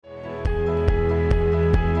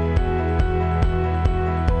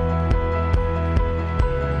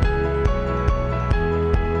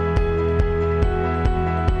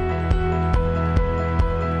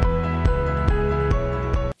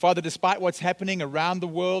Father, despite what's happening around the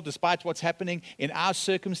world, despite what's happening in our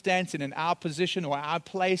circumstance and in our position or our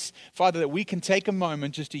place, Father, that we can take a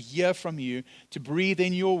moment just to hear from you, to breathe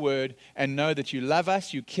in your word and know that you love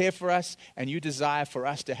us, you care for us, and you desire for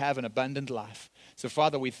us to have an abundant life. So,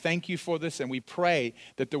 Father, we thank you for this, and we pray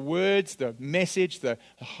that the words, the message, the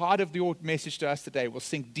heart of your message to us today will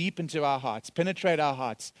sink deep into our hearts, penetrate our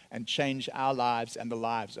hearts, and change our lives and the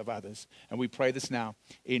lives of others. And we pray this now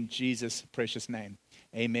in Jesus' precious name.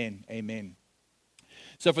 Amen. Amen.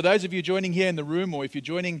 So for those of you joining here in the room, or if you're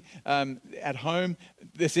joining at home,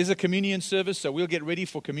 this is a communion service, so we'll get ready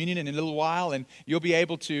for communion in a little while, and you'll be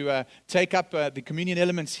able to take up the communion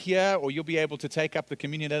elements here, or you'll be able to take up the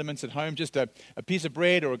communion elements at home. Just a piece of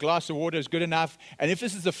bread or a glass of water is good enough. And if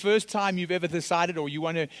this is the first time you've ever decided or you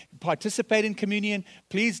want to participate in communion,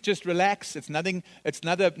 please just relax. It's not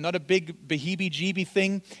a big beheebie-jeebie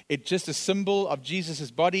thing. It's just a symbol of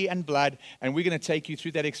Jesus' body and blood, and we're going to take you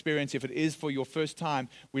through that experience. If it is for your first time,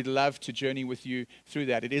 we'd love to journey with you through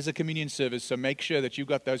that. It is a communion service, so make sure that you've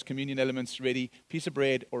got those communion elements ready, piece of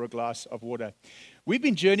bread or a glass of water. We've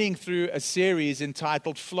been journeying through a series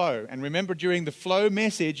entitled Flow. And remember, during the Flow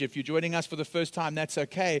message, if you're joining us for the first time, that's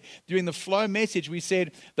okay. During the Flow message, we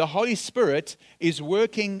said the Holy Spirit is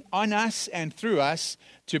working on us and through us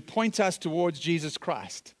to point us towards Jesus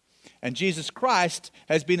Christ. And Jesus Christ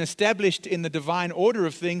has been established in the divine order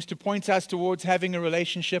of things to point us towards having a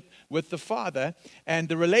relationship with the Father. And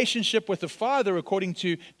the relationship with the Father, according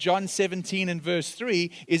to John 17 and verse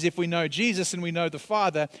 3, is if we know Jesus and we know the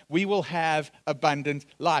Father, we will have abundant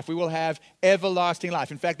life. We will have everlasting life.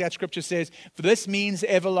 In fact, that scripture says, for this means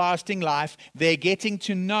everlasting life. They're getting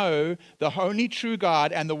to know the only true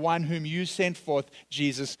God and the one whom you sent forth,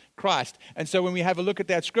 Jesus Christ. And so when we have a look at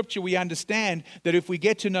that scripture, we understand that if we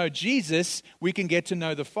get to know Jesus, we can get to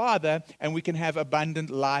know the Father, and we can have abundant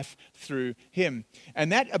life through Him.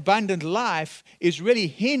 And that abundant life is really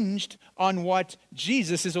hinged on what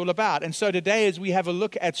Jesus is all about. And so today, as we have a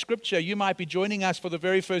look at Scripture, you might be joining us for the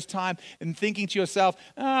very first time and thinking to yourself,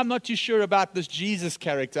 I'm not too sure about this Jesus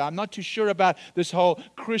character. I'm not too sure about this whole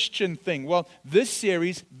Christian thing. Well, this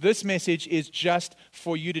series, this message is just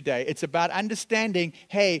for you today. It's about understanding,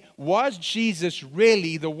 hey, was Jesus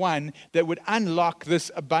really the one that would unlock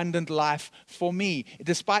this abundant life for me?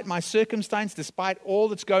 Despite my circumstance, despite all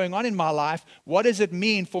that's going on in my life, what does it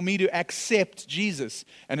mean for me to accept Jesus?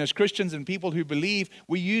 And as Christians and people who believe,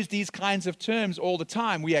 we use these kinds of terms all the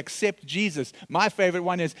time. We accept Jesus. My favorite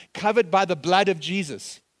one is covered by the blood of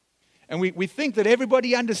Jesus. And we think that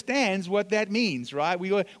everybody understands what that means, right?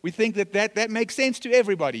 We think that makes sense to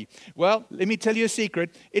everybody. Well, let me tell you a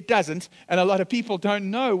secret. It doesn't. And a lot of people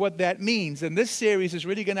don't know what that means. And this series is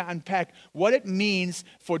really going to unpack what it means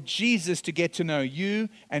for Jesus to get to know you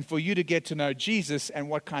and for you to get to know Jesus, and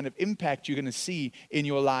what kind of impact you're going to see in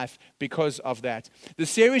your life because of that. The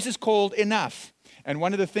series is called Enough. And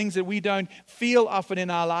one of the things that we don't feel often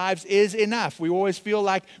in our lives is enough. We always feel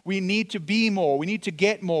like we need to be more, we need to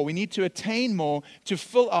get more, we need to attain more to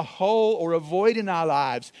fill a hole or a void in our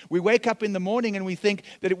lives. We wake up in the morning and we think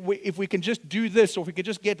that if we can just do this, or if we can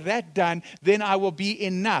just get that done, then I will be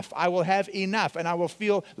enough. I will have enough, and I will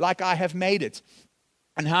feel like I have made it.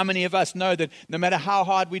 And how many of us know that no matter how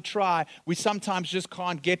hard we try, we sometimes just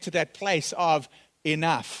can't get to that place of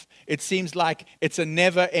enough? It seems like it's a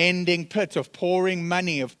never-ending pit of pouring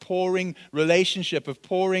money, of pouring relationship, of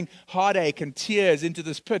pouring heartache and tears into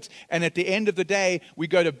this pit. And at the end of the day, we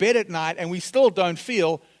go to bed at night and we still don't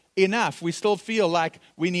feel enough. We still feel like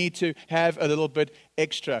we need to have a little bit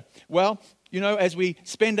extra. Well, you know, as we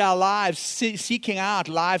spend our lives seeking out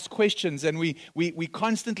life's questions, and we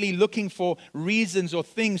constantly looking for reasons or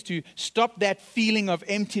things to stop that feeling of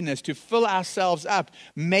emptiness, to fill ourselves up,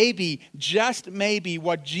 maybe, just maybe,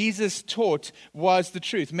 what Jesus taught was the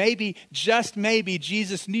truth. Maybe, just maybe,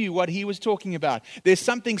 Jesus knew what He was talking about. There's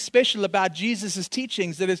something special about Jesus'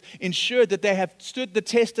 teachings that has ensured that they have stood the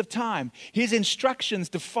test of time. His instructions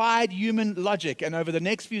defied human logic. And over the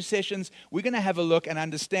next few sessions, we're going to have a look and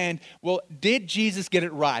understand, well, did Jesus get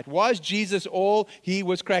it right? Was Jesus all he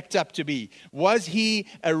was cracked up to be? Was He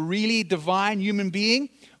a really divine human being?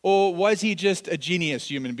 Or was He just a genius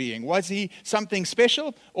human being? Was He something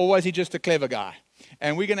special? Or was He just a clever guy?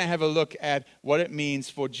 And we're going to have a look at what it means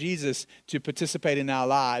for Jesus to participate in our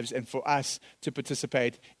lives and for us to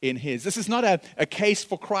participate in His. This is not a case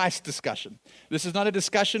for Christ discussion. This is not a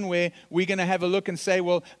discussion where we're going to have a look and say,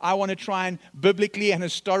 well, I want to try and biblically and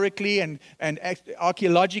historically and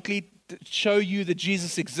archaeologically show you that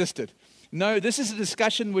Jesus existed. No, this is a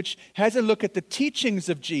discussion which has a look at the teachings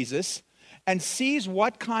of Jesus and sees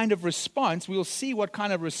what kind of response, we'll see what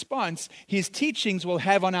kind of response His teachings will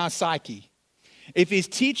have on our psyche. If his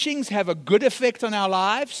teachings have a good effect on our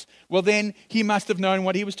lives, well, then he must have known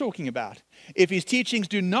what he was talking about. If his teachings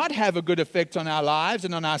do not have a good effect on our lives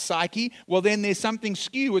and on our psyche, well, then there's something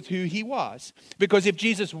skew with who he was. Because if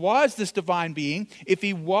Jesus was this divine being, if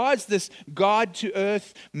he was this God to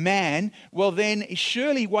earth man, well, then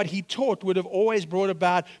surely what he taught would have always brought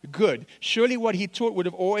about good. Surely what he taught would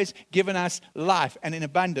have always given us life and in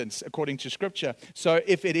abundance, according to Scripture. So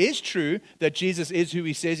if it is true that Jesus is who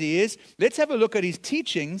he says he is, let's have a look at his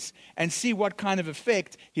teachings and see what kind of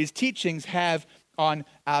effect his teachings have on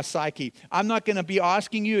our psyche. I'm not going to be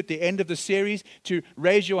asking you at the end of the series to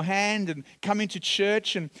raise your hand and come into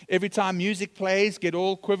church and every time music plays, get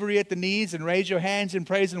all quivery at the knees and raise your hands in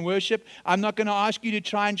praise and worship. I'm not going to ask you to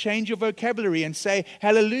try and change your vocabulary and say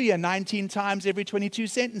hallelujah 19 times every 22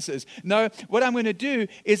 sentences. No, what I'm going to do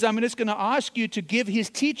is I'm just going to ask you to give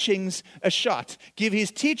his teachings a shot. Give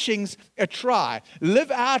his teachings a try.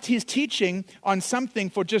 Live out his teaching on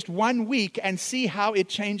something for just 1 week and see how it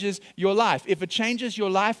changes your life. If it changes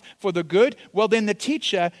your life for the good, well, then the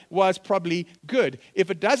teacher was probably good.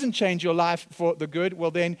 If it doesn't change your life for the good,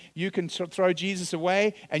 well, then you can throw Jesus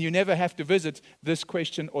away and you never have to visit this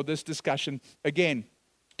question or this discussion again.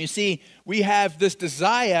 You see, we have this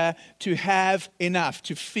desire to have enough,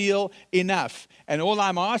 to feel enough. And all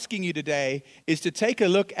I'm asking you today is to take a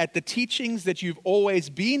look at the teachings that you've always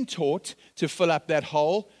been taught to fill up that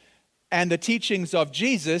hole and the teachings of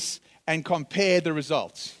Jesus and compare the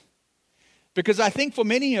results. Because I think for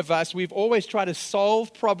many of us, we've always tried to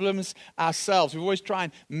solve problems ourselves. We've always tried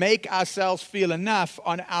and make ourselves feel enough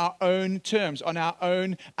on our own terms, on our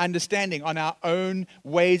own understanding, on our own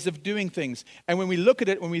ways of doing things. And when we look at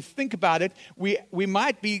it, when we think about it, we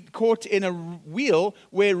might be caught in a wheel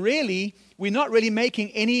where really we're not really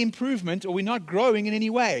making any improvement or we're not growing in any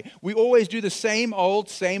way. We always do the same old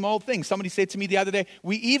thing. Somebody said to me the other day,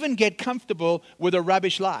 we even get comfortable with a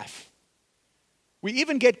rubbish life. We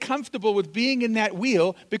even get comfortable with being in that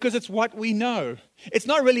wheel because it's what we know. It's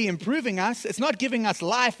not really improving us. It's not giving us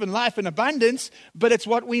life and life in abundance, but it's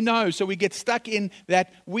what we know. So we get stuck in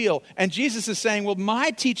that wheel. And Jesus is saying, well,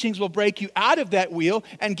 my teachings will break you out of that wheel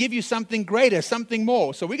and give you something greater, something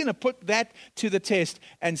more. So we're going to put that to the test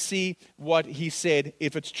and see what he said,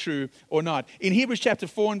 if it's true or not. In Hebrews chapter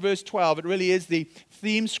 4 and verse 12, it really is the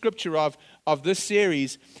theme scripture of this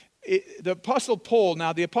series. The Apostle Paul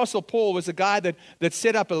was a guy that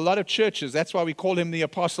set up a lot of churches. That's why we call him the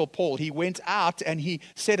Apostle Paul. He went out and he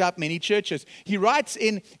set up many churches. He writes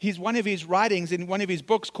in one of his writings, in one of his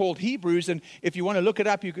books called Hebrews, and if you want to look it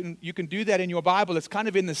up, you can do that in your Bible. It's kind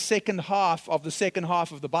of in the second half of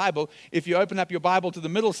the Bible. If you open up your Bible to the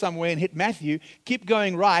middle somewhere and hit Matthew, keep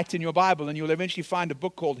going right in your Bible and you'll eventually find a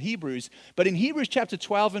book called Hebrews. But in Hebrews chapter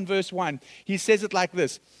 12 and verse 1, he says it like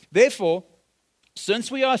this: Therefore,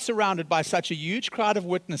 since we are surrounded by such a huge crowd of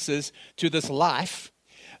witnesses to this life,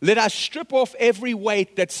 let us strip off every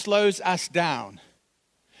weight that slows us down.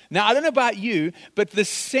 Now, I don't know about you, but the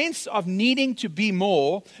sense of needing to be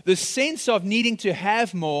more, the sense of needing to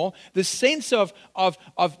have more, the sense of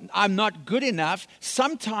I'm not good enough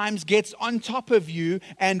sometimes gets on top of you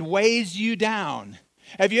and weighs you down.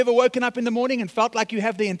 Have you ever woken up in the morning and felt like you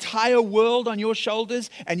have the entire world on your shoulders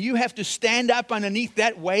and you have to stand up underneath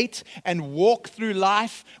that weight and walk through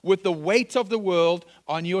life with the weight of the world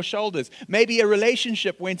on your shoulders? Maybe a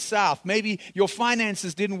relationship went south. Maybe your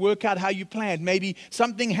finances didn't work out how you planned. Maybe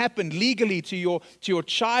something happened legally to your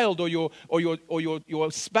child or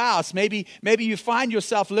your spouse. Maybe you find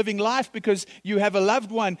yourself living life because you have a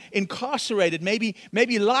loved one incarcerated.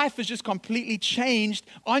 Maybe life has just completely changed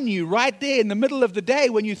on you right there in the middle of the day.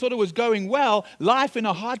 When you thought it was going well, life in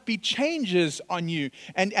a heartbeat changes on you,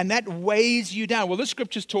 and that weighs you down. Well, this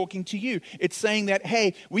scripture's talking to you. It's saying that,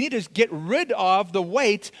 hey, we need to get rid of the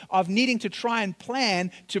weight of needing to try and plan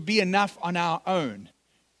to be enough on our own.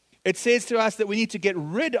 It says to us that we need to get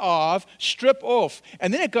rid of, strip off.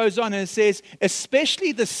 And then it goes on and it says,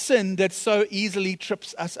 especially the sin that so easily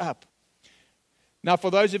trips us up. Now,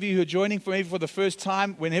 for those of you who are joining maybe for the first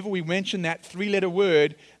time, whenever we mention that three-letter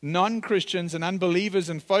word, non-Christians and unbelievers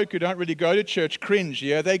and folk who don't really go to church cringe.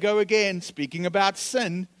 Here they go again, speaking about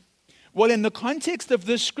sin. Well, in the context of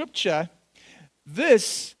this scripture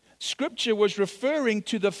was referring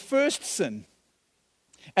to the first sin.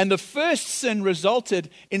 And the first sin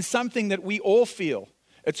resulted in something that we all feel.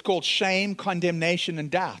 It's called shame, condemnation,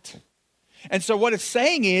 and doubt. And so what it's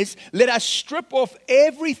saying is, let us strip off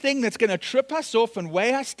everything that's going to trip us off and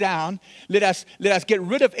weigh us down. Let us get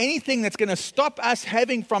rid of anything that's going to stop us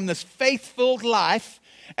having from this faith-filled life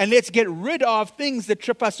And let's get rid of things that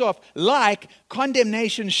trip us off, like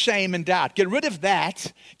condemnation, shame, and doubt. Get rid of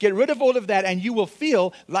that. Get rid of all of that, and you will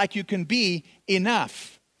feel like you can be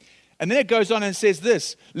enough. And then it goes on and says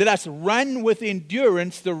this: let us run with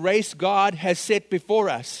endurance the race God has set before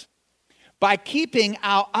us by keeping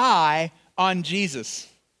our eye on Jesus.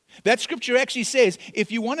 That scripture actually says,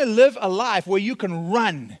 if you want to live a life where you can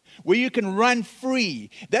run free,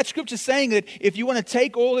 that scripture is saying that if you want to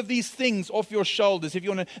take all of these things off your shoulders, if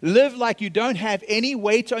you want to live like you don't have any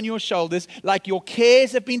weight on your shoulders, like your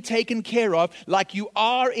cares have been taken care of, like you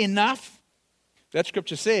are enough, that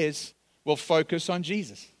scripture says, well, focus on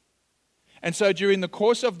Jesus. And so during the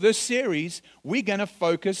course of this series, we're going to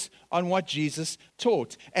focus on what Jesus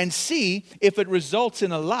taught and see if it results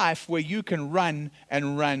in a life where you can run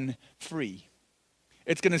and run free.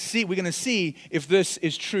 We're going to see if this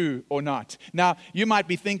is true or not. Now, you might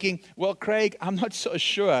be thinking, well, Craig, I'm not so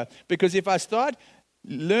sure, because if I start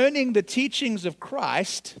learning the teachings of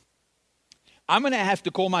Christ, I'm going to have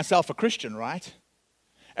to call myself a Christian, right?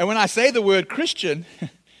 And when I say the word Christian,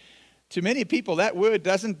 to many people, that word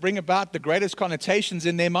doesn't bring about the greatest connotations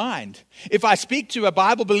in their mind. If I speak to a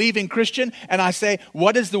Bible-believing Christian and I say,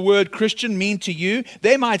 what does the word Christian mean to you?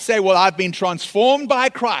 They might say, well, I've been transformed by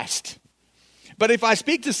Christ. But if I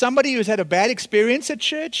speak to somebody who's had a bad experience at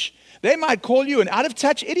church, they might call you an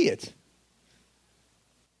out-of-touch idiot.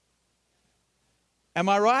 Am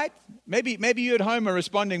I right? Maybe you at home are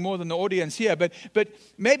responding more than the audience here, but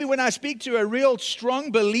maybe when I speak to a real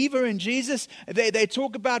strong believer in Jesus, they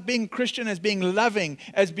talk about being Christian as being loving,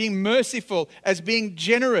 as being merciful, as being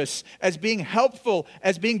generous, as being helpful,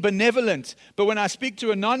 as being benevolent. But when I speak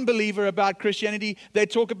to a non-believer about Christianity, they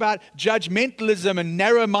talk about judgmentalism and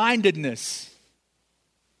narrow-mindedness.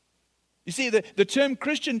 You see, the term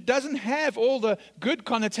Christian doesn't have all the good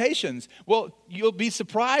connotations. Well, you'll be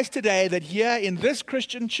surprised today that here in this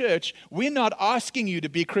Christian church, we're not asking you to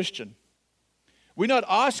be Christian. We're not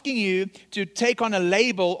asking you to take on a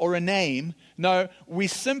label or a name. No, we're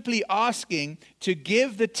simply asking to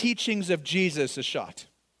give the teachings of Jesus a shot.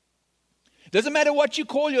 Doesn't matter what you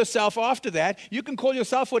call yourself after that. You can call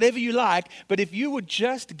yourself whatever you like. But if you would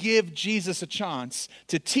just give Jesus a chance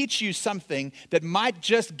to teach you something that might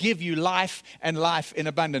just give you life and life in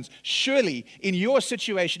abundance. Surely in your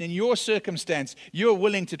situation, in your circumstance, you're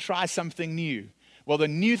willing to try something new. Well, the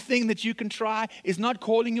new thing that you can try is not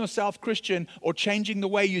calling yourself Christian or changing the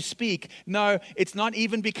way you speak. No, it's not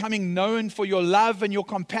even becoming known for your love and your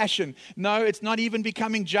compassion. No, it's not even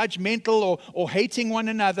becoming judgmental or hating one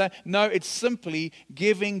another. No, it's simply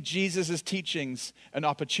giving Jesus' teachings an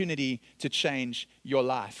opportunity to change your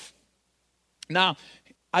life. Now,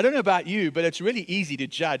 I don't know about you, but it's really easy to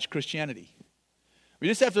judge Christianity. We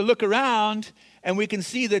just have to look around and we can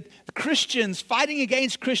see that Christians fighting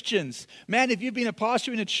against Christians. Man, if you've been a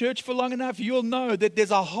pastor in a church for long enough, you'll know that there's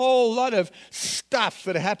a whole lot of stuff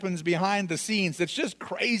that happens behind the scenes. That's just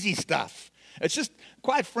crazy stuff. It's just,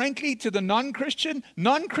 quite frankly, to the non-Christian.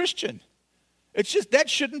 It's just, that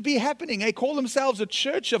shouldn't be happening. They call themselves a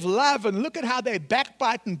church of love, and look at how they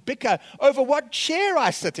backbite and bicker over what chair I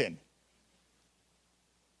sit in.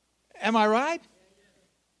 Am I right?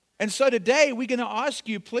 And so today we're going to ask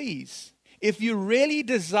you, please, if you really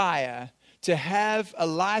desire to have a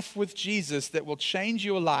life with Jesus that will change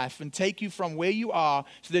your life and take you from where you are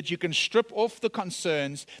so that you can strip off the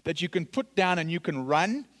concerns, that you can put down and you can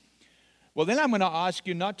run, well, then I'm going to ask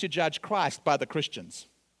you not to judge Christ by the Christians.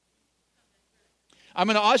 I'm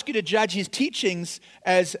going to ask you to judge his teachings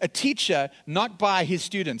as a teacher, not by his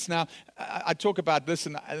students. Now, I talk about this,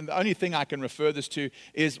 and the only thing I can refer this to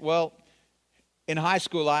is, well, in high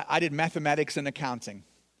school, I did mathematics and accounting,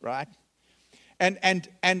 right?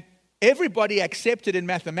 And everybody accepted in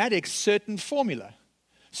mathematics certain formula.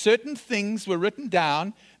 Certain things were written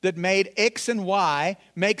down that made X and Y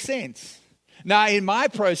make sense. Now, in my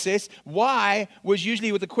process, Y was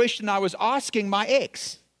usually with the question I was asking my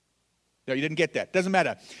X. No, you didn't get that. Doesn't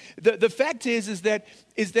matter. The fact is that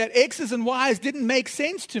X's and Y's didn't make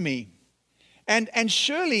sense to me. And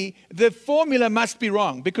surely the formula must be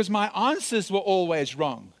wrong because my answers were always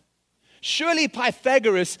wrong. Surely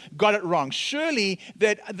Pythagoras got it wrong. Surely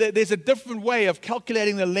that there's a different way of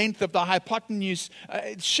calculating the length of the hypotenuse.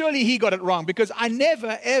 Surely he got it wrong because I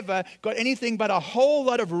never, ever got anything but a whole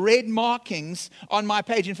lot of red markings on my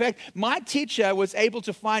page. In fact, my teacher was able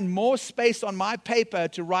to find more space on my paper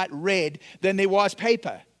to write red than there was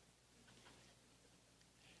paper.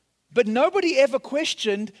 But nobody ever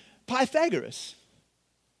questioned Pythagoras.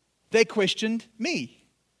 They questioned me.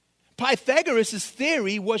 Pythagoras'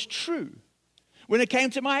 theory was true. When it came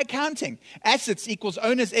to my accounting, assets equals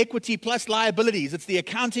owner's equity plus liabilities. It's the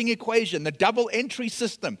accounting equation, the double entry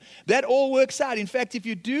system. That all works out. In fact, if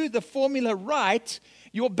you do the formula right,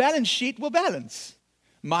 your balance sheet will balance.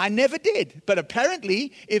 Mine never did. But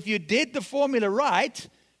apparently, if you did the formula right,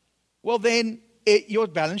 well then your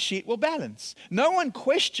balance sheet will balance. No one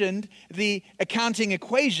questioned the accounting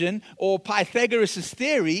equation or Pythagoras'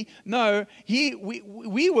 theory. No,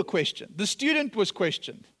 we were questioned. The student was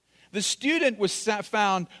questioned. The student was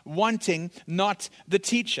found wanting, not the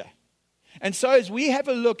teacher. And so as we have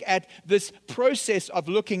a look at this process of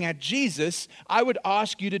looking at Jesus, I would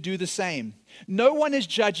ask you to do the same. No one is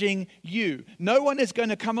judging you. No one is going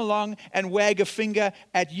to come along and wag a finger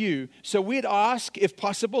at you. So we'd ask, if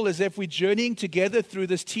possible, as if we're journeying together through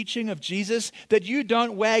this teaching of Jesus, that you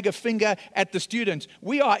don't wag a finger at the students.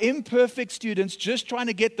 We are imperfect students just trying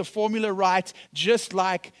to get the formula right, just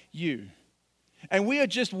like you. And we are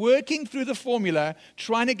just working through the formula,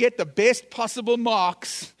 trying to get the best possible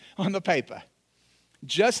marks on the paper.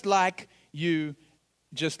 Just like you,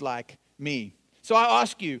 just like me. So I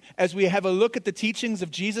ask you, as we have a look at the teachings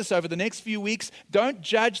of Jesus over the next few weeks, don't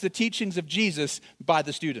judge the teachings of Jesus by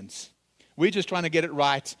the students. We're just trying to get it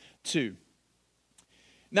right too.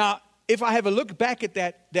 Now, if I have a look back at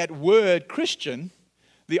that word Christian,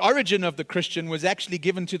 the origin of the Christian was actually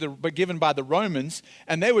given by the Romans,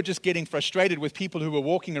 and they were just getting frustrated with people who were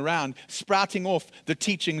walking around sprouting off the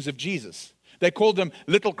teachings of Jesus. They called them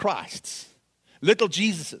little Christs, little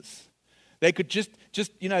Jesuses. They could just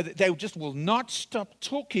they just will not stop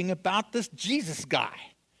talking about this Jesus guy.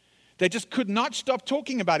 They just could not stop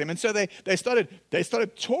talking about him. And so they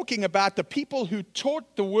started talking about the people who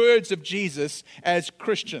taught the words of Jesus as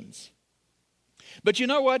Christians. But you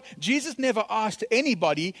know what? Jesus never asked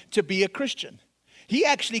anybody to be a Christian. He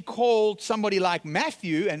actually called somebody like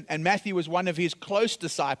Matthew, and Matthew was one of his close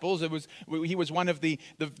disciples. He was one of the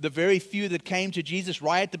very few that came to Jesus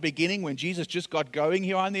right at the beginning when Jesus just got going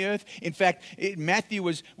here on the earth. In fact, Matthew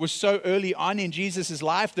was so early on in Jesus'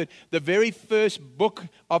 life that the very first book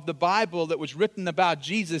of the Bible that was written about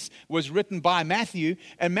Jesus was written by Matthew.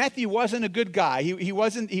 And Matthew wasn't a good guy. He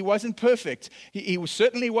wasn't perfect. He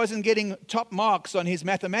certainly wasn't getting top marks on his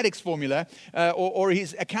mathematics formula or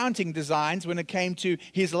his accounting designs when it came to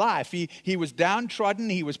his life. He was downtrodden.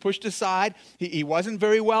 He was pushed aside. He wasn't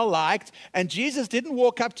very well liked. And Jesus didn't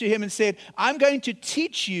walk up to him and said, I'm going to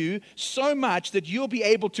teach you so much that you'll be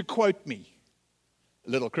able to quote me.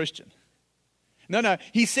 Little Christian. No.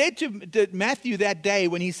 He said to Matthew that day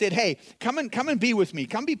when he said, hey, come and be with me.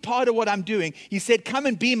 Come be part of what I'm doing. He said, come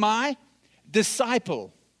and be my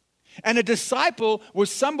disciple. And a disciple was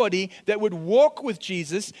somebody that would walk with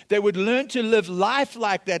Jesus, that would learn to live life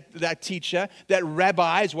like that teacher, that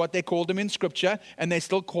rabbi is what they called him in Scripture, and they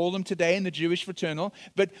still call them today in the Jewish fraternal.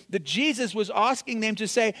 But that Jesus was asking them to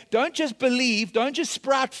say, don't just believe, don't just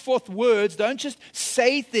sprout forth words, don't just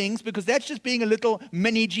say things, because that's just being a little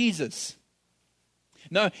mini Jesus.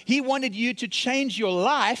 No, he wanted you to change your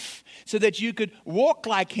life so that you could walk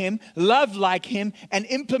like him, love like him, and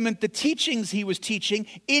implement the teachings he was teaching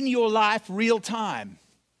in your life real time.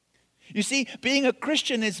 You see, being a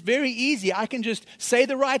Christian is very easy. I can just say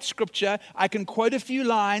the right scripture, I can quote a few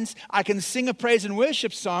lines, I can sing a praise and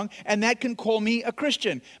worship song, and that can call me a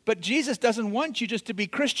Christian. But Jesus doesn't want you just to be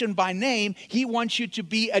Christian by name. He wants you to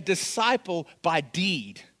be a disciple by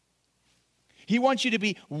deed. He wants you to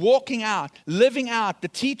be walking out, living out the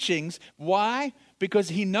teachings. Why? Because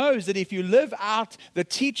he knows that if you live out the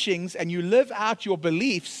teachings and you live out your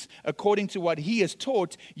beliefs according to what he has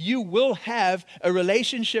taught, you will have a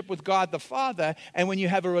relationship with God the Father. And when you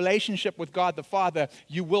have a relationship with God the Father,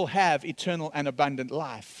 you will have eternal and abundant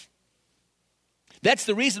life. That's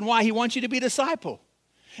the reason why he wants you to be a disciple.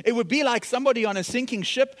 It would be like somebody on a sinking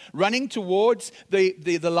ship running towards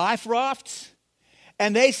the life rafts.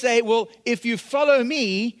 And they say, well, if you follow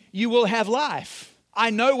me, you will have life. I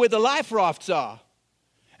know where the life rafts are.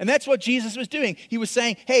 And that's what Jesus was doing. He was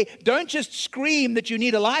saying, hey, don't just scream that you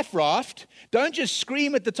need a life raft. Don't just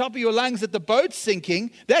scream at the top of your lungs that the boat's sinking.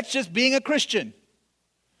 That's just being a Christian.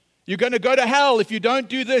 You're going to go to hell if you don't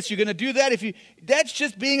do this. You're going to do that. That's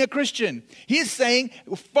just being a Christian. He's saying,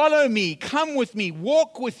 follow me, come with me,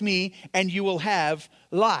 walk with me, and you will have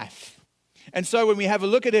life. And so when we have a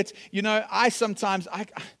look at it,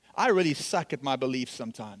 I really suck at my beliefs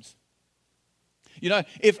sometimes.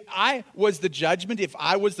 If I was the judgment, if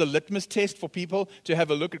I was the litmus test for people to have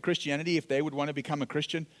a look at Christianity, if they would want to become a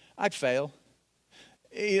Christian, I'd fail.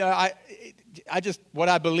 I what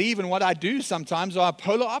I believe and what I do sometimes are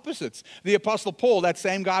polar opposites. The Apostle Paul, that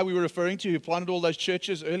same guy we were referring to who planted all those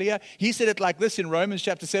churches earlier, he said it like this in Romans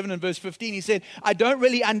chapter 7 and verse 15. He said, I don't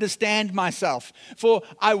really understand myself, for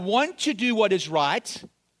I want to do what is right,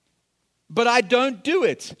 but I don't do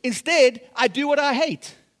it. Instead, I do what I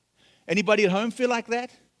hate. Anybody at home feel like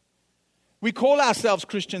that? We call ourselves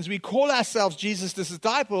Christians, we call ourselves Jesus'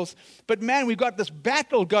 disciples, but man, we've got this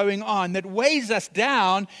battle going on that weighs us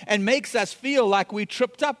down and makes us feel like we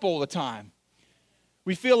tripped up all the time.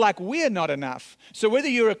 We feel like we're not enough. So whether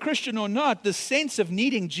you're a Christian or not, the sense of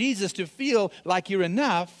needing Jesus to feel like you're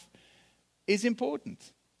enough is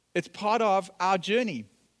important. It's part of our journey.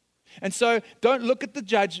 And so don't look at the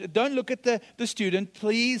judge, don't look at the student.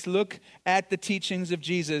 Please look at the teachings of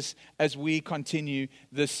Jesus as we continue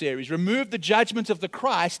this series. Remove the judgment of the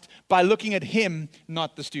Christ by looking at him,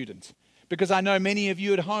 not the student. Because I know many of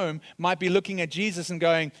you at home might be looking at Jesus and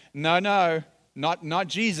going, no, not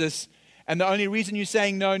Jesus. And the only reason you're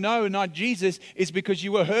saying no, not Jesus, is because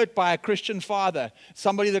you were hurt by a Christian father,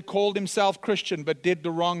 somebody that called himself Christian but did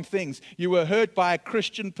the wrong things. You were hurt by a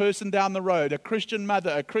Christian person down the road, a Christian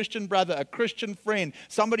mother, a Christian brother, a Christian friend,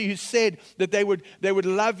 somebody who said that they would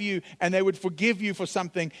love you and they would forgive you for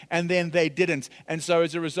something, and then they didn't. And so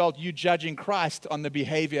as a result, you judging Christ on the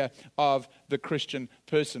behavior of the Christian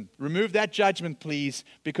person. Remove that judgment, please,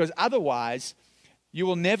 because otherwise you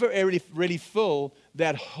will never really fill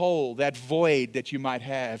that hole, that void that you might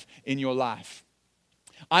have in your life.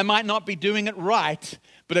 I might not be doing it right,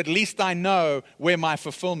 but at least I know where my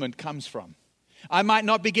fulfillment comes from. I might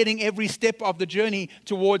not be getting every step of the journey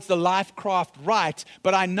towards the life craft right,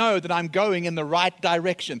 but I know that I'm going in the right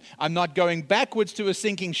direction. I'm not going backwards to a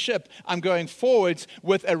sinking ship. I'm going forwards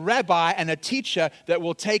with a rabbi and a teacher that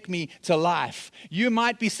will take me to life. You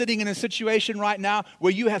might be sitting in a situation right now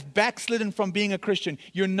where you have backslidden from being a Christian.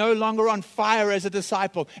 You're no longer on fire as a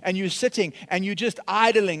disciple, and you're sitting and you're just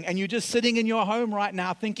idling and you're just sitting in your home right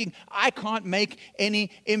now thinking, I can't make any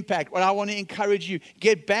impact. Well, I want to encourage you,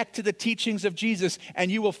 get back to the teachings of Jesus, and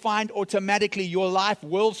you will find automatically your life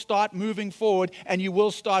will start moving forward, and you will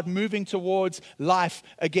start moving towards life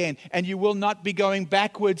again. And you will not be going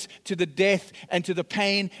backwards to the death and to the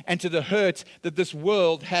pain and to the hurt that this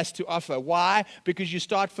world has to offer. Why? Because you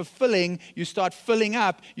start fulfilling, you start filling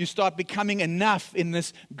up, you start becoming enough in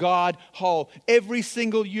this God hole. Every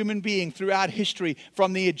single human being throughout history,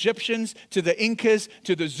 from the Egyptians to the Incas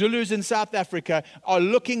to the Zulus in South Africa, are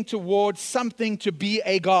looking towards something to be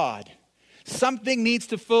a God. Something needs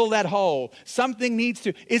to fill that hole. Something needs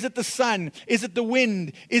to. Is it the sun? Is it the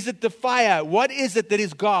wind? Is it the fire? What is it that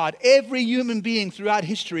is God? Every human being throughout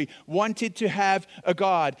history wanted to have a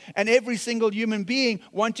God. And every single human being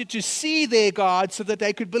wanted to see their God so that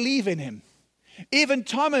they could believe in him. Even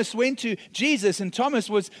Thomas went to Jesus, and Thomas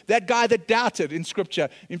was that guy that doubted in Scripture.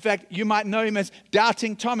 In fact, you might know him as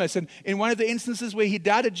Doubting Thomas. And in one of the instances where he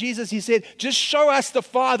doubted Jesus, he said, just show us the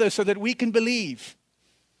Father so that we can believe.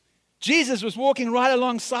 Jesus was walking right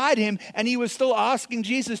alongside him, and he was still asking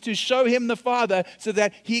Jesus to show him the Father so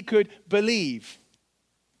that he could believe.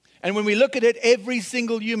 And when we look at it, every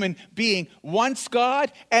single human being wants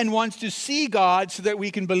God and wants to see God so that we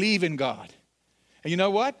can believe in God. And you know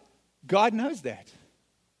what? God knows that.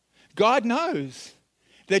 God knows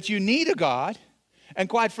that you need a God, and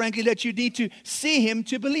quite frankly, that you need to see him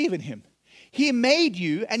to believe in him. He made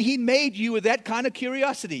you, and he made you with that kind of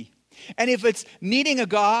curiosity. And if it's needing a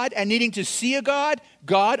God and needing to see a God,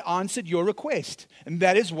 God answered your request. And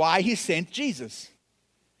that is why he sent Jesus.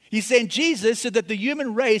 He sent Jesus so that the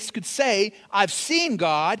human race could say, I've seen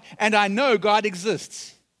God and I know God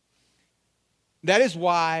exists. That is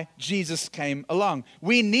why Jesus came along.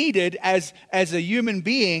 We needed, as a human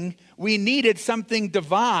being, we needed something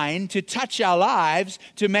divine to touch our lives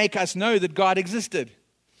to make us know that God existed.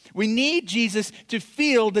 We need Jesus to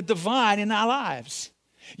feel the divine in our lives.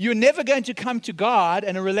 You're never going to come to God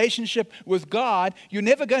and a relationship with God. You're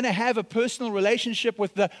never going to have a personal relationship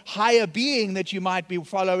with the higher being that you might be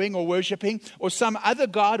following or worshiping, or some other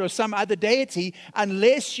God or some other deity,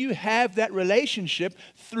 unless you have that relationship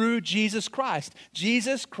through Jesus Christ.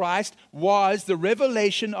 Jesus Christ was the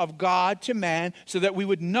revelation of God to man so that we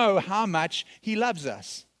would know how much he loves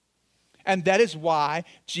us. And that is why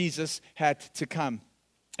Jesus had to come.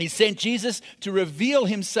 He sent Jesus to reveal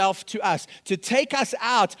himself to us, to take us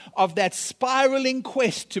out of that spiraling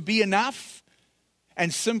quest to be enough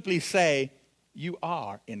and simply say, you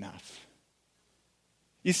are enough.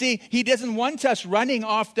 You see, he doesn't want us running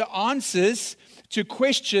after answers to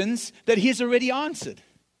questions that he's already answered.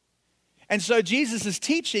 And so Jesus'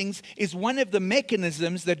 teachings is one of the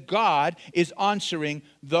mechanisms that God is answering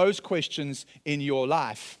those questions in your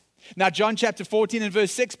life. Now, John chapter 14 and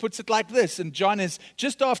verse 6 puts it like this, and John is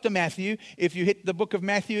just after Matthew. If you hit the book of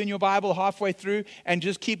Matthew in your Bible halfway through and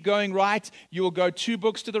just keep going right, you will go 2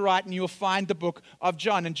 books to the right and you'll find the book of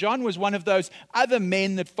John. And John was one of those other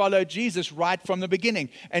men that followed Jesus right from the beginning.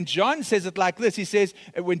 And John says it like this. He says,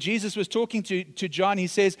 when Jesus was talking to John, he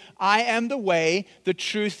says, I am the way, the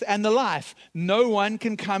truth, and the life. No one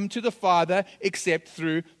can come to the Father except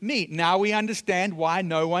through me. Now we understand why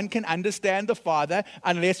no one can understand the Father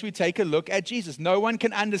unless we take a look at Jesus. No one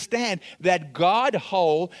can understand that God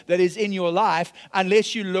whole that is in your life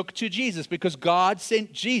unless you look to Jesus, because God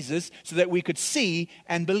sent Jesus so that we could see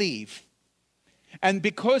and believe. And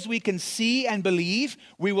because we can see and believe,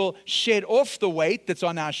 we will shed off the weight that's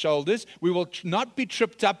on our shoulders. We will not be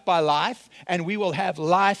tripped up by life, and we will have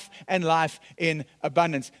life and life in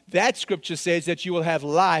abundance. That scripture says that you will have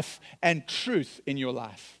life and truth in your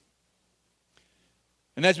life.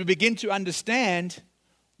 And as we begin to understand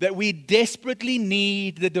that we desperately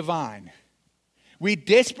need the divine. We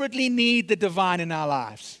desperately need the divine in our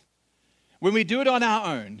lives. When we do it on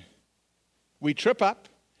our own, we trip up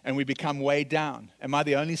and we become weighed down. Am I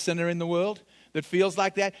the only sinner in the world that feels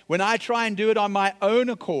like that? When I try and do it on my own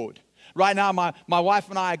accord, right now my wife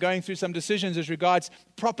and I are going through some decisions as regards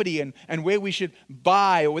property and where we should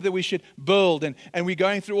buy or whether we should build. And we're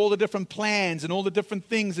going through all the different plans and all the different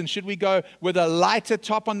things. And should we go with a lighter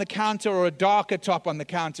top on the counter or a darker top on the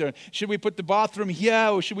counter? Should we put the bathroom here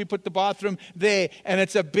or should we put the bathroom there? And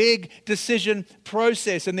it's a big decision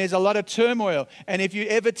process and there's a lot of turmoil. And if you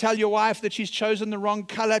ever tell your wife that she's chosen the wrong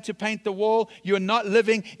color to paint the wall, you're not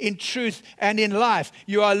living in truth and in life.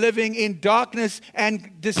 You are living in darkness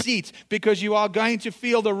and deceit, because you are going to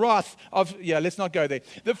feel the wrath of, let's not go there.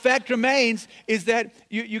 The fact remains is that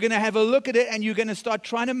you're going to have a look at it and you're going to start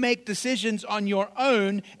trying to make decisions on your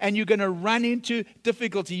own, and you're going to run into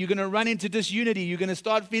difficulty. You're going to run into disunity. You're going to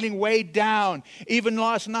start feeling weighed down. Even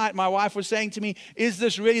last night, my wife was saying to me, is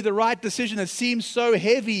this really the right decision? It seems so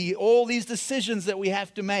heavy, all these decisions that we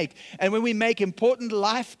have to make. And when we make important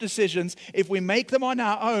life decisions, if we make them on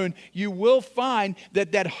our own, you will find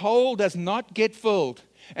that hole does not get filled.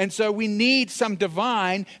 And so we need some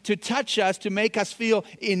divine to touch us, to make us feel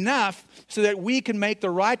enough so that we can make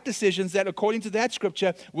the right decisions that, according to that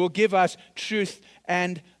scripture, will give us truth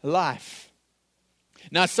and life.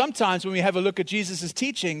 Now, sometimes when we have a look at Jesus'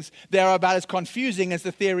 teachings, they are about as confusing as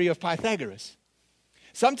the theory of Pythagoras.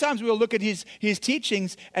 Sometimes we'll look at his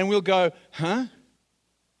teachings and we'll go,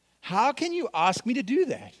 how can you ask me to do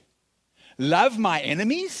that? Love my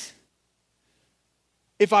enemies?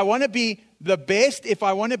 If I want to be the best, if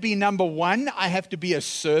I want to be number one, I have to be a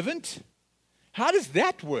servant? How does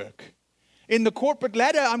that work? In the corporate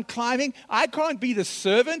ladder I'm climbing, I can't be the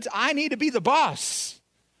servant. I need to be the boss.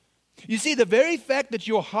 You see, the very fact that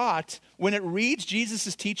your heart, when it reads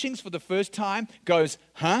Jesus' teachings for the first time, goes,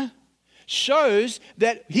 shows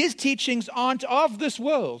that his teachings aren't of this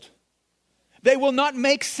world. They will not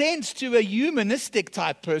make sense to a humanistic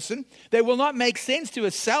type person. They will not make sense to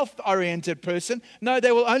a self-oriented person. No,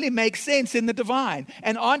 they will only make sense in the divine.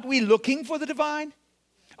 And aren't we looking for the divine?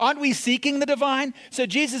 Aren't we seeking the divine? So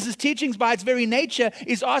Jesus' teachings by its very nature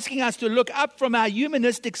is asking us to look up from our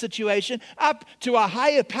humanistic situation, up to a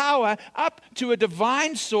higher power, up to a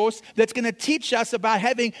divine source that's going to teach us about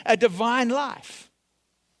having a divine life.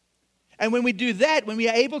 And when we do that, when we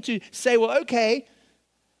are able to say, well, okay,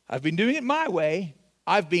 I've been doing it my way.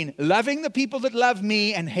 I've been loving the people that love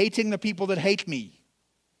me and hating the people that hate me.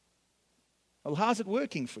 Well, how's it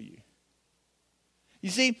working for you? You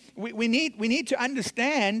see, we need to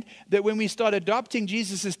understand that when we start adopting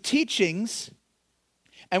Jesus' teachings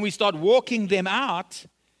and we start walking them out,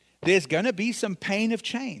 there's going to be some pain of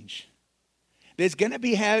change. You're going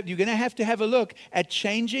to have to have a look at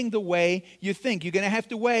changing the way you think. You're going to have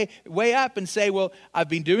to weigh up and say, well, I've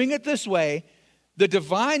been doing it this way. The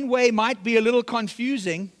divine way might be a little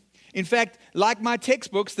confusing. In fact, like my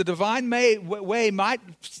textbooks, the divine way might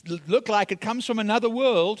look like it comes from another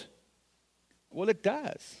world. Well, it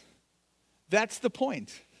does. That's the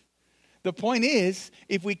point. The point is,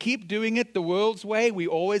 if we keep doing it the world's way, we're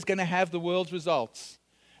always going to have the world's results.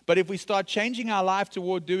 But if we start changing our life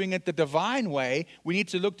toward doing it the divine way, we need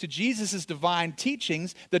to look to Jesus' divine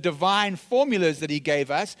teachings, the divine formulas that he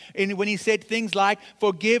gave us, when he said things like,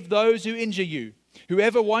 forgive those who injure you,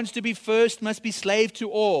 Whoever wants to be first must be slave to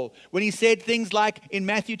all. When he said things like in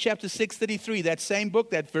Matthew chapter 6:33, that same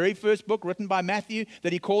book, that very first book written by Matthew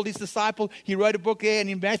that he called his disciple, he wrote a book there, and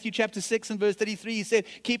in Matthew chapter 6 and verse 33, he said,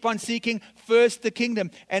 keep on seeking first the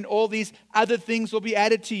kingdom, and all these other things will be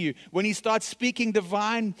added to you. When he starts speaking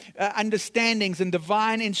divine understandings and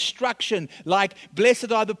divine instruction, like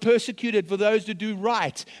blessed are the persecuted for those who do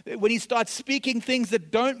right. When he starts speaking things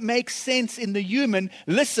that don't make sense in the human,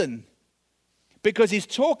 listen. Because he's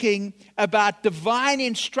talking about divine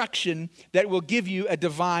instruction that will give you a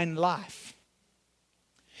divine life.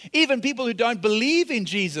 Even people who don't believe in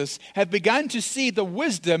Jesus have begun to see the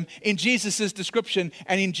wisdom in Jesus' description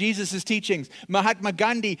and in Jesus' teachings. Mahatma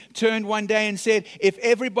Gandhi turned one day and said, if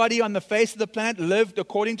everybody on the face of the planet lived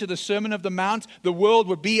according to the Sermon on the Mount, the world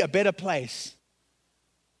would be a better place.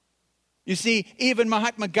 You see, even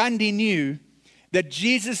Mahatma Gandhi knew that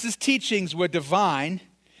Jesus' teachings were divine,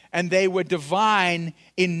 and they were divine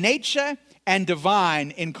in nature and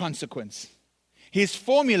divine in consequence. His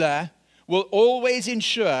formula will always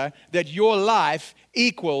ensure that your life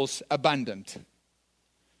equals abundant.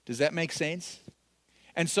 Does that make sense?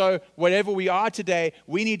 And so, whatever we are today,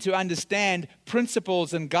 we need to understand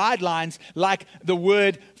principles and guidelines like the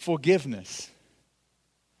word forgiveness.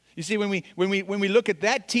 You see, when we look at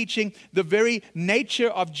that teaching, the very nature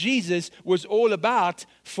of Jesus was all about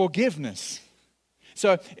forgiveness.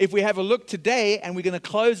 So if we have a look today, and we're going to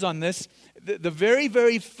close on this, the very,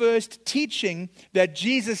 very first teaching that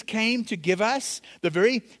Jesus came to give us, the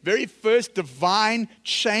very, very first divine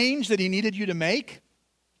change that he needed you to make,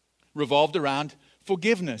 revolved around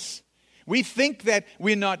forgiveness. We think that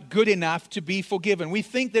we're not good enough to be forgiven. We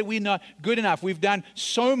think that we're not good enough. We've done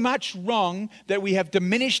so much wrong that we have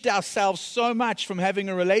diminished ourselves so much from having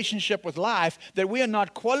a relationship with life that we are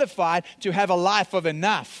not qualified to have a life of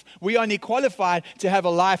enough. We are only qualified to have a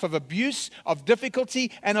life of abuse, of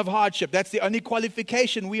difficulty, and of hardship. That's the only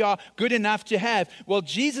qualification we are good enough to have. Well,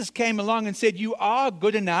 Jesus came along and said, you are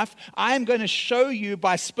good enough. I am going to show you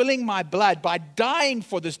by spilling my blood, by dying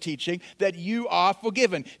for this teaching, that you are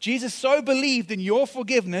forgiven. Jesus so believed in your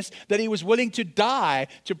forgiveness that he was willing to die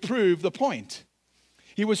to prove the point.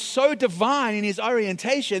 He was so divine in his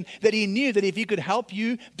orientation that he knew that if he could help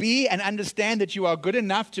you be and understand that you are good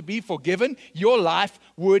enough to be forgiven, your life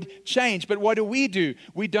would change. But what do?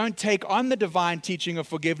 We don't take on the divine teaching of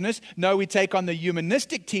forgiveness. No, we take on the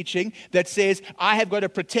humanistic teaching that says, I have got to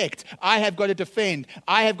protect, I have got to defend,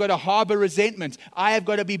 I have got to harbor resentment, I have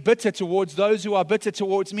got to be bitter towards those who are bitter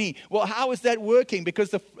towards me. Well, how is that working? Because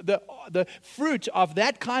the fruit of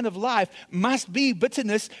that kind of life must be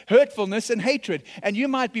bitterness, hurtfulness, and hatred. And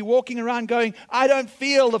you might be walking around going, I don't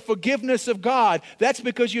feel the forgiveness of God. That's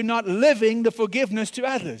because you're not living the forgiveness to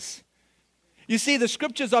others. You see, the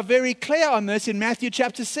scriptures are very clear on this in Matthew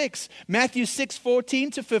chapter 6. Matthew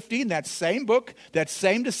 6:14-15, that same book, that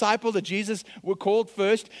same disciple that Jesus called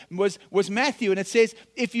first was Matthew. And it says,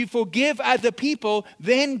 if you forgive other people,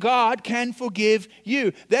 then God can forgive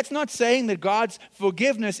you. That's not saying that God's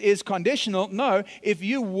forgiveness is conditional. No, if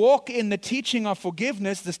you walk in the teaching of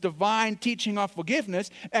forgiveness, this divine teaching of forgiveness,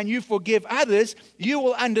 and you forgive others, you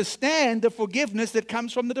will understand the forgiveness that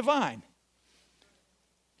comes from the divine.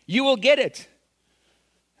 You will get it.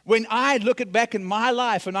 When I look back in my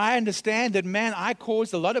life and I understand that, man, I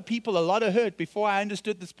caused a lot of people a lot of hurt before I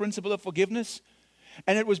understood this principle of forgiveness.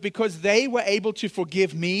 And it was because they were able to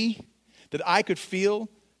forgive me that I could feel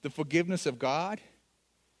the forgiveness of God.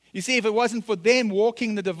 You see, if it wasn't for them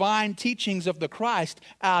walking the divine teachings of the Christ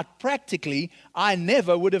out practically, I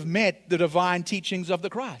never would have met the divine teachings of the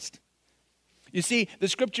Christ. You see, the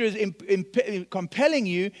scripture is compelling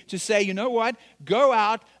you to say, you know what? Go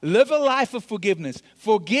out, live a life of forgiveness.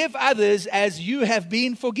 Forgive others as you have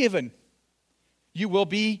been forgiven. You will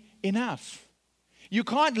be enough. You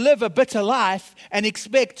can't live a bitter life and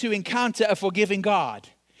expect to encounter a forgiving God.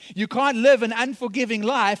 You can't live an unforgiving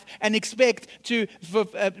life and expect to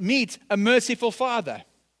meet a merciful Father.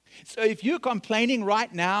 So if you're complaining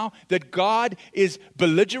right now that God is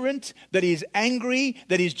belligerent, that he's angry,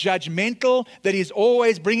 that he's judgmental, that he's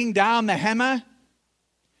always bringing down the hammer,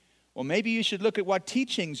 well, maybe you should look at what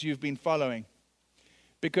teachings you've been following,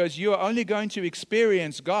 because you are only going to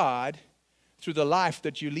experience God through the life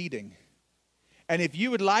that you're leading. And if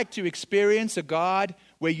you would like to experience a God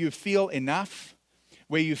where you feel enough,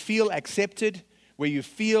 where you feel accepted, where you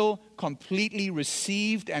feel completely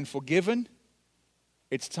received and forgiven,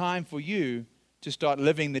 it's time for you to start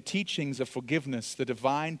living the teachings of forgiveness, the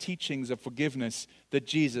divine teachings of forgiveness that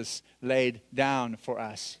Jesus laid down for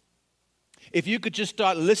us. If you could just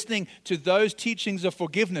start listening to those teachings of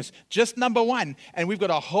forgiveness, just number one, and we've got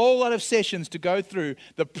a whole lot of sessions to go through,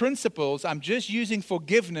 the principles, I'm just using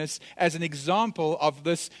forgiveness as an example of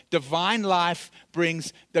this divine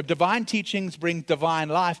the divine teachings bring divine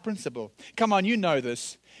life principle. Come on, you know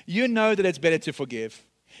this. You know that it's better to forgive.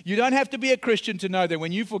 You don't have to be a Christian to know that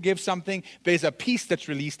when you forgive something, there's a peace that's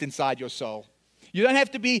released inside your soul. You don't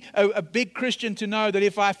have to be a big Christian to know that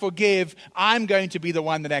if I forgive, I'm going to be the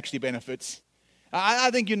one that actually benefits.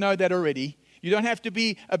 I think you know that already. You don't have to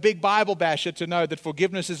be a big Bible basher to know that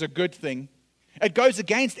forgiveness is a good thing. It goes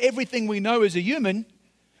against everything we know as a human,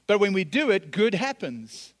 but when we do it, good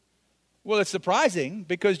happens. Well, it's surprising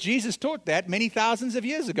because Jesus taught that many thousands of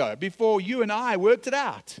years ago, before you and I worked it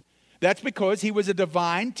out. That's because he was a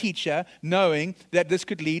divine teacher, knowing that this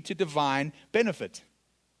could lead to divine benefit.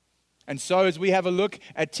 And so as we have a look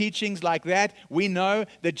at teachings like that, we know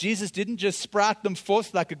that Jesus didn't just sprout them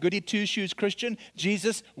forth like a goody two-shoes Christian.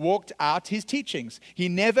 Jesus walked out his teachings. He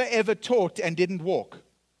never ever taught and didn't walk.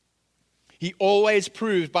 He always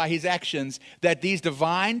proved by his actions that these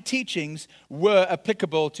divine teachings were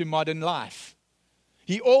applicable to modern life.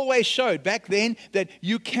 He always showed back then that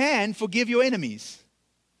you can forgive your enemies.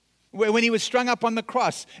 When he was strung up on the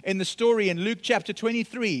cross in the story in Luke chapter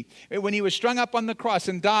 23, when he was strung up on the cross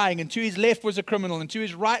and dying, and to his left was a criminal, and to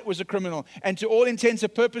his right was a criminal, and to all intents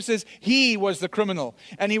and purposes, he was the criminal.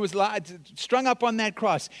 And he was strung up on that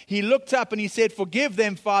cross. He looked up and he said, "Forgive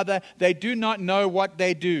them, Father, they do not know what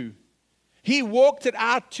they do." He walked it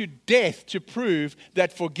out to death to prove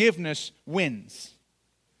that forgiveness wins.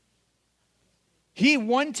 He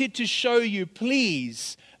wanted to show you,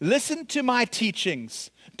 please, listen to my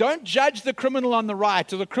teachings. Don't judge the criminal on the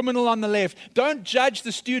right or the criminal on the left. Don't judge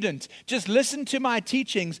the student. Just listen to my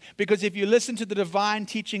teachings, because if you listen to the divine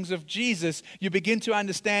teachings of Jesus, you begin to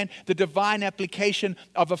understand the divine application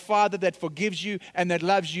of a Father that forgives you and that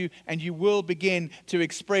loves you, and you will begin to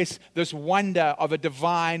express this wonder of a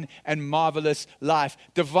divine and marvelous life.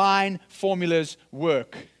 Divine formulas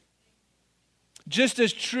work. Just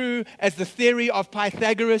as true as the theory of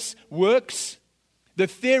Pythagoras works, the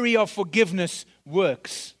theory of forgiveness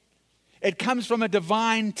works. It comes from a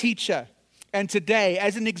divine teacher. And today,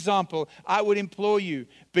 as an example, I would implore you,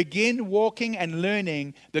 begin walking and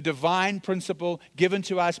learning the divine principle given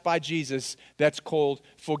to us by Jesus that's called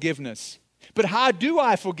forgiveness. But how do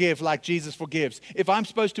I forgive like Jesus forgives? If I'm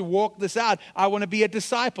supposed to walk this out, I want to be a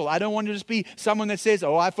disciple. I don't want to just be someone that says,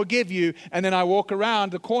 "Oh, I forgive you," and then I walk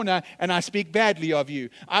around the corner and I speak badly of you.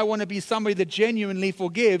 I want to be somebody that genuinely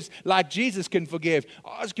forgives like Jesus can forgive.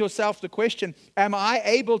 Ask yourself the question, am I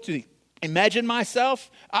able to imagine myself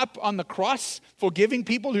up on the cross forgiving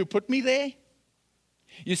people who put me there?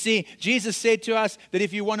 You see, Jesus said to us that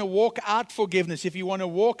if you want to walk out forgiveness, if you want to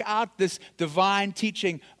walk out this divine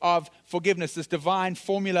teaching of forgiveness, this divine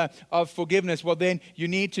formula of forgiveness, well then you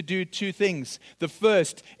need to do two things. The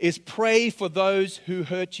first is pray for those who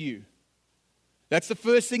hurt you. That's the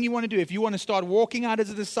first thing you want to do. If you want to start walking out as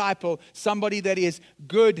a disciple, somebody that is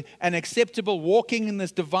good and acceptable, walking in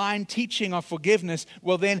this divine teaching of forgiveness,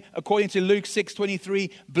 well then, according to Luke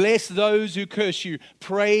 6:23, bless those who curse you.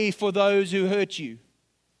 Pray for those who hurt you.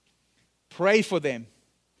 Pray for them.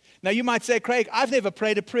 Now you might say, "Craig, I've never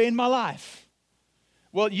prayed a prayer in my life."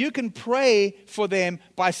 Well, you can pray for them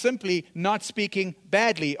by simply not speaking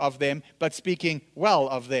badly of them, but speaking well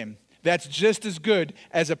of them. That's just as good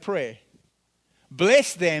as a prayer.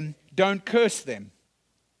 Bless them, don't curse them.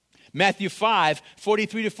 Matthew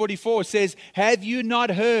 5:43-44 says, "Have you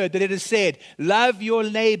not heard that it is said, 'Love your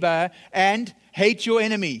neighbor and hate your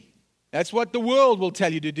enemy'?" That's what the world will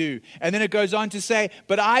tell you to do. And then it goes on to say,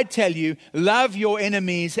 "But I tell you, love your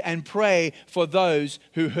enemies and pray for those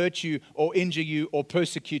who hurt you or injure you or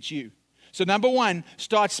persecute you." So number one,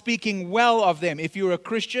 start speaking well of them. If you're a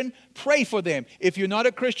Christian, pray for them. If you're not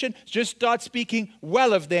a Christian, just start speaking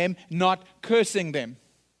well of them, not cursing them.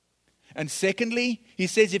 And secondly, he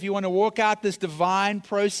says if you want to walk out this divine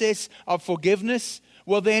process of forgiveness,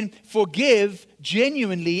 well then forgive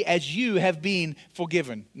genuinely as you have been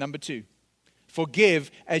forgiven. Number two, forgive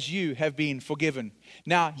as you have been forgiven.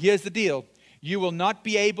 Now, here's the deal. You will not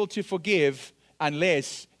be able to forgive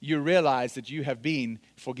unless you realize that you have been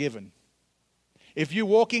forgiven. If you're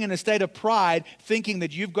walking in a state of pride, thinking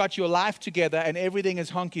that you've got your life together and everything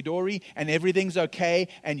is honky-dory and everything's okay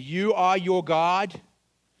and you are your God,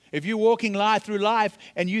 if you're walking through life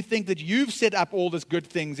and you think that you've set up all these good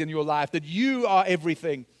things in your life, that you are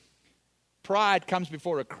everything, pride comes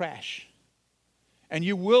before a crash. And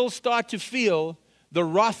you will start to feel the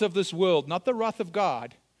wrath of this world, not the wrath of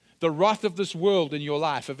God, the wrath of this world in your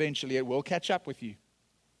life. Eventually it will catch up with you.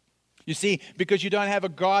 You see, because you don't have a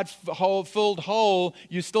God-filled hole,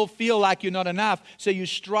 you still feel like you're not enough, so you're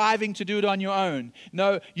striving to do it on your own.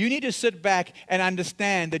 No, you need to sit back and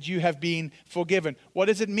understand that you have been forgiven. What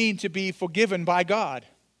does it mean to be forgiven by God?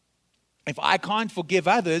 If I can't forgive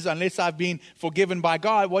others unless I've been forgiven by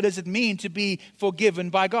God, what does it mean to be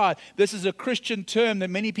forgiven by God? This is a Christian term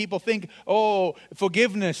that many people think, oh,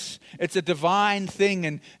 forgiveness, it's a divine thing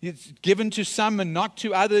and it's given to some and not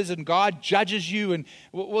to others, and God judges you. And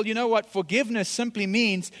well, you know what? Forgiveness simply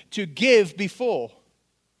means to give before.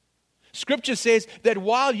 Scripture says that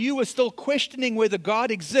while you were still questioning whether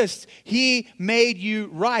God exists, He made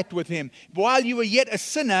you right with Him. While you were yet a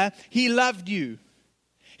sinner, He loved you.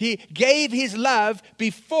 He gave His love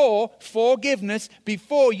before forgiveness,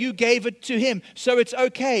 before you gave it to Him. So it's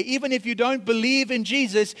okay. Even if you don't believe in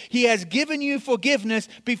Jesus, He has given you forgiveness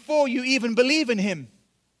before you even believe in Him.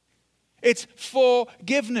 It's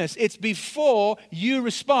forgiveness. It's before you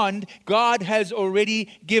respond. God has already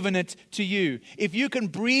given it to you. If you can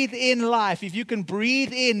breathe in life, if you can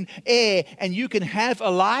breathe in air and you can have a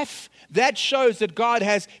life, that shows that God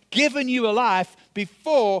has given you a life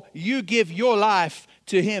before you give your life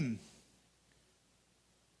to Him.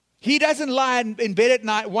 He doesn't lie in bed at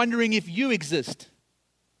night wondering if you exist.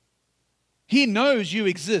 He knows you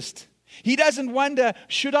exist. He doesn't wonder,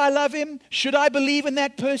 should I love him? Should I believe in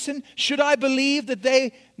that person? Should I believe that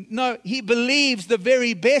they... No, He believes the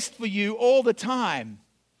very best for you all the time,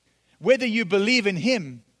 whether you believe in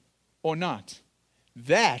Him or not.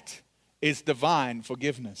 That is divine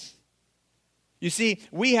forgiveness. You see,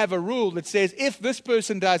 we have a rule that says, if this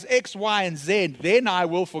person does X, Y, and Z, then I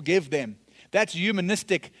will forgive them. That's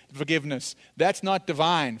humanistic forgiveness. That's not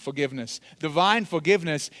divine forgiveness. Divine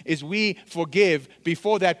forgiveness is we forgive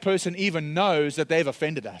before that person even knows that they've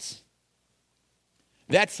offended us.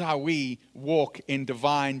 That's how we walk in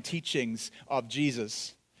divine teachings of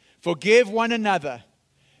Jesus. Forgive one another.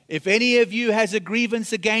 If any of you has a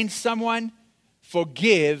grievance against someone,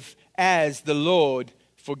 forgive as the Lord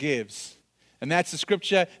forgives. And that's the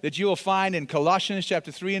scripture that you will find in Colossians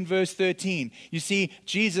chapter 3 and verse 13. You see,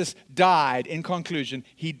 Jesus died, in conclusion,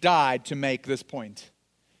 He died to make this point.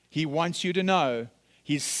 He wants you to know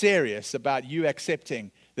He's serious about you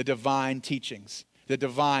accepting the divine teachings, the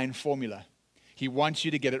divine formula. He wants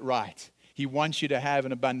you to get it right. He wants you to have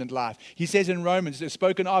an abundant life. He says in Romans, it's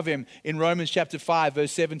spoken of Him in Romans chapter 5,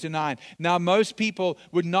 verse 7 to 9. Now, most people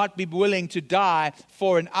would not be willing to die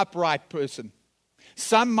for an upright person.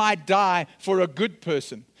 Some might die for a good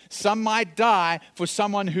person. Some might die for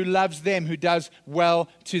someone who loves them, who does well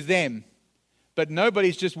to them. But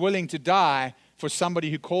nobody's just willing to die for somebody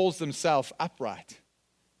who calls themselves upright.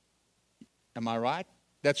 Am I right?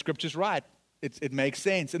 That scripture's right. It makes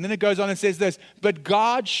sense. And then it goes on and says this, but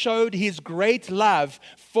God showed His great love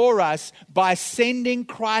for us by sending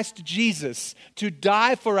Christ Jesus to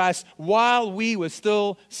die for us while we were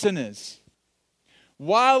still sinners.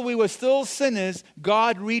 While we were still sinners,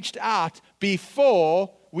 God reached out before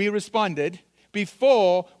we responded,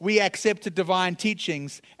 before we accepted divine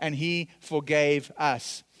teachings, and He forgave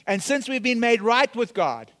us. And since we've been made right with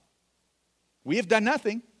God, we have done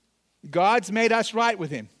nothing. God's made us right with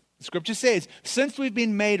Him. The scripture says, since we've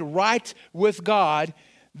been made right with God,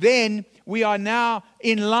 then we are now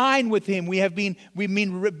in line with Him. We've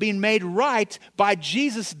been made right by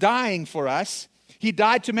Jesus dying for us. He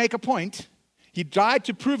died to make a point. He died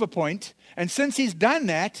to prove a point. And since He's done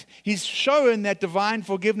that, He's shown that divine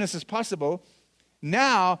forgiveness is possible.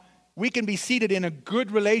 Now we can be seated in a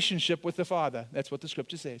good relationship with the Father. That's what the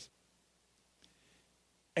scripture says.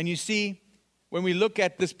 And you see, when we look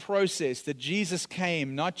at this process that Jesus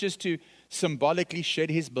came not just to symbolically shed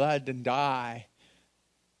His blood and die.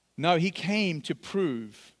 No, He came to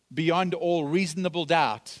prove beyond all reasonable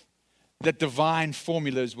doubt that divine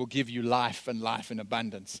formulas will give you life and life in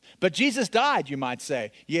abundance. But Jesus died, you might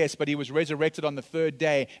say. Yes, but He was resurrected on the third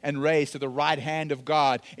day and raised to the right hand of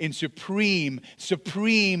God in supreme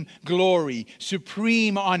glory,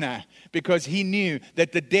 supreme honor, because He knew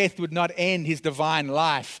that the death would not end His divine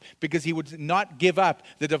life, because He would not give up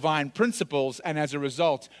the divine principles, and as a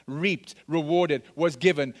result, was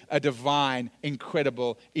given a divine,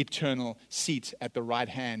 incredible, eternal seat at the right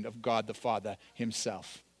hand of God the Father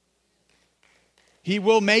Himself. He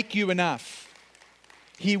will make you enough.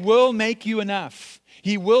 He will make you enough.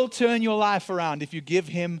 He will turn your life around if you give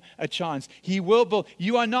Him a chance. He will.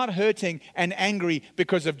 You are not hurting and angry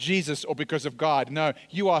because of Jesus or because of God. No,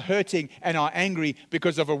 you are hurting and are angry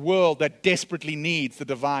because of a world that desperately needs the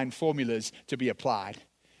divine formulas to be applied.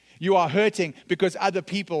 You are hurting because other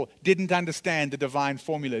people didn't understand the divine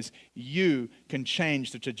formulas. You can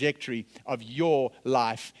change the trajectory of your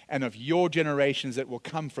life and of your generations that will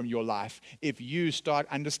come from your life if you start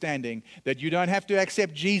understanding that you don't have to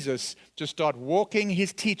accept Jesus, just start walking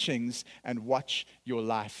his teachings and watch your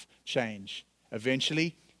life change.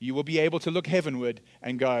 Eventually, you will be able to look heavenward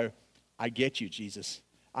and go, I get you, Jesus.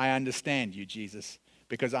 I understand you, Jesus,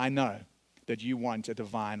 because I know that you want a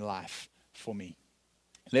divine life for me.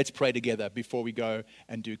 Let's pray together before we go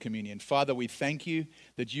and do communion. Father, we thank you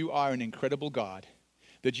that you are an incredible God,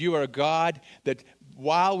 that you are a God that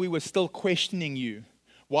while we were still questioning you,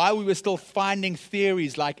 while we were still finding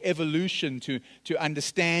theories like evolution to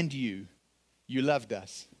understand you, you loved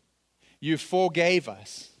us. You forgave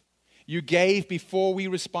us. You gave before we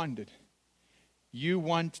responded. You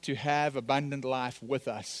want to have abundant life with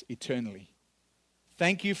us eternally.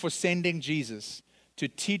 Thank you for sending Jesus to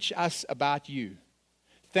teach us about you.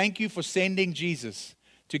 Thank you for sending Jesus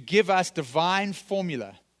to give us divine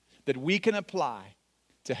formula that we can apply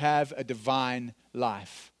to have a divine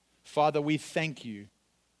life. Father, we thank you,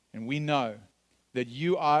 and we know that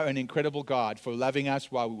you are an incredible God for loving us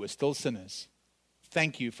while we were still sinners.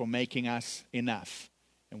 Thank you for making us enough.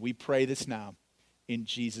 And we pray this now in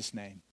Jesus' name.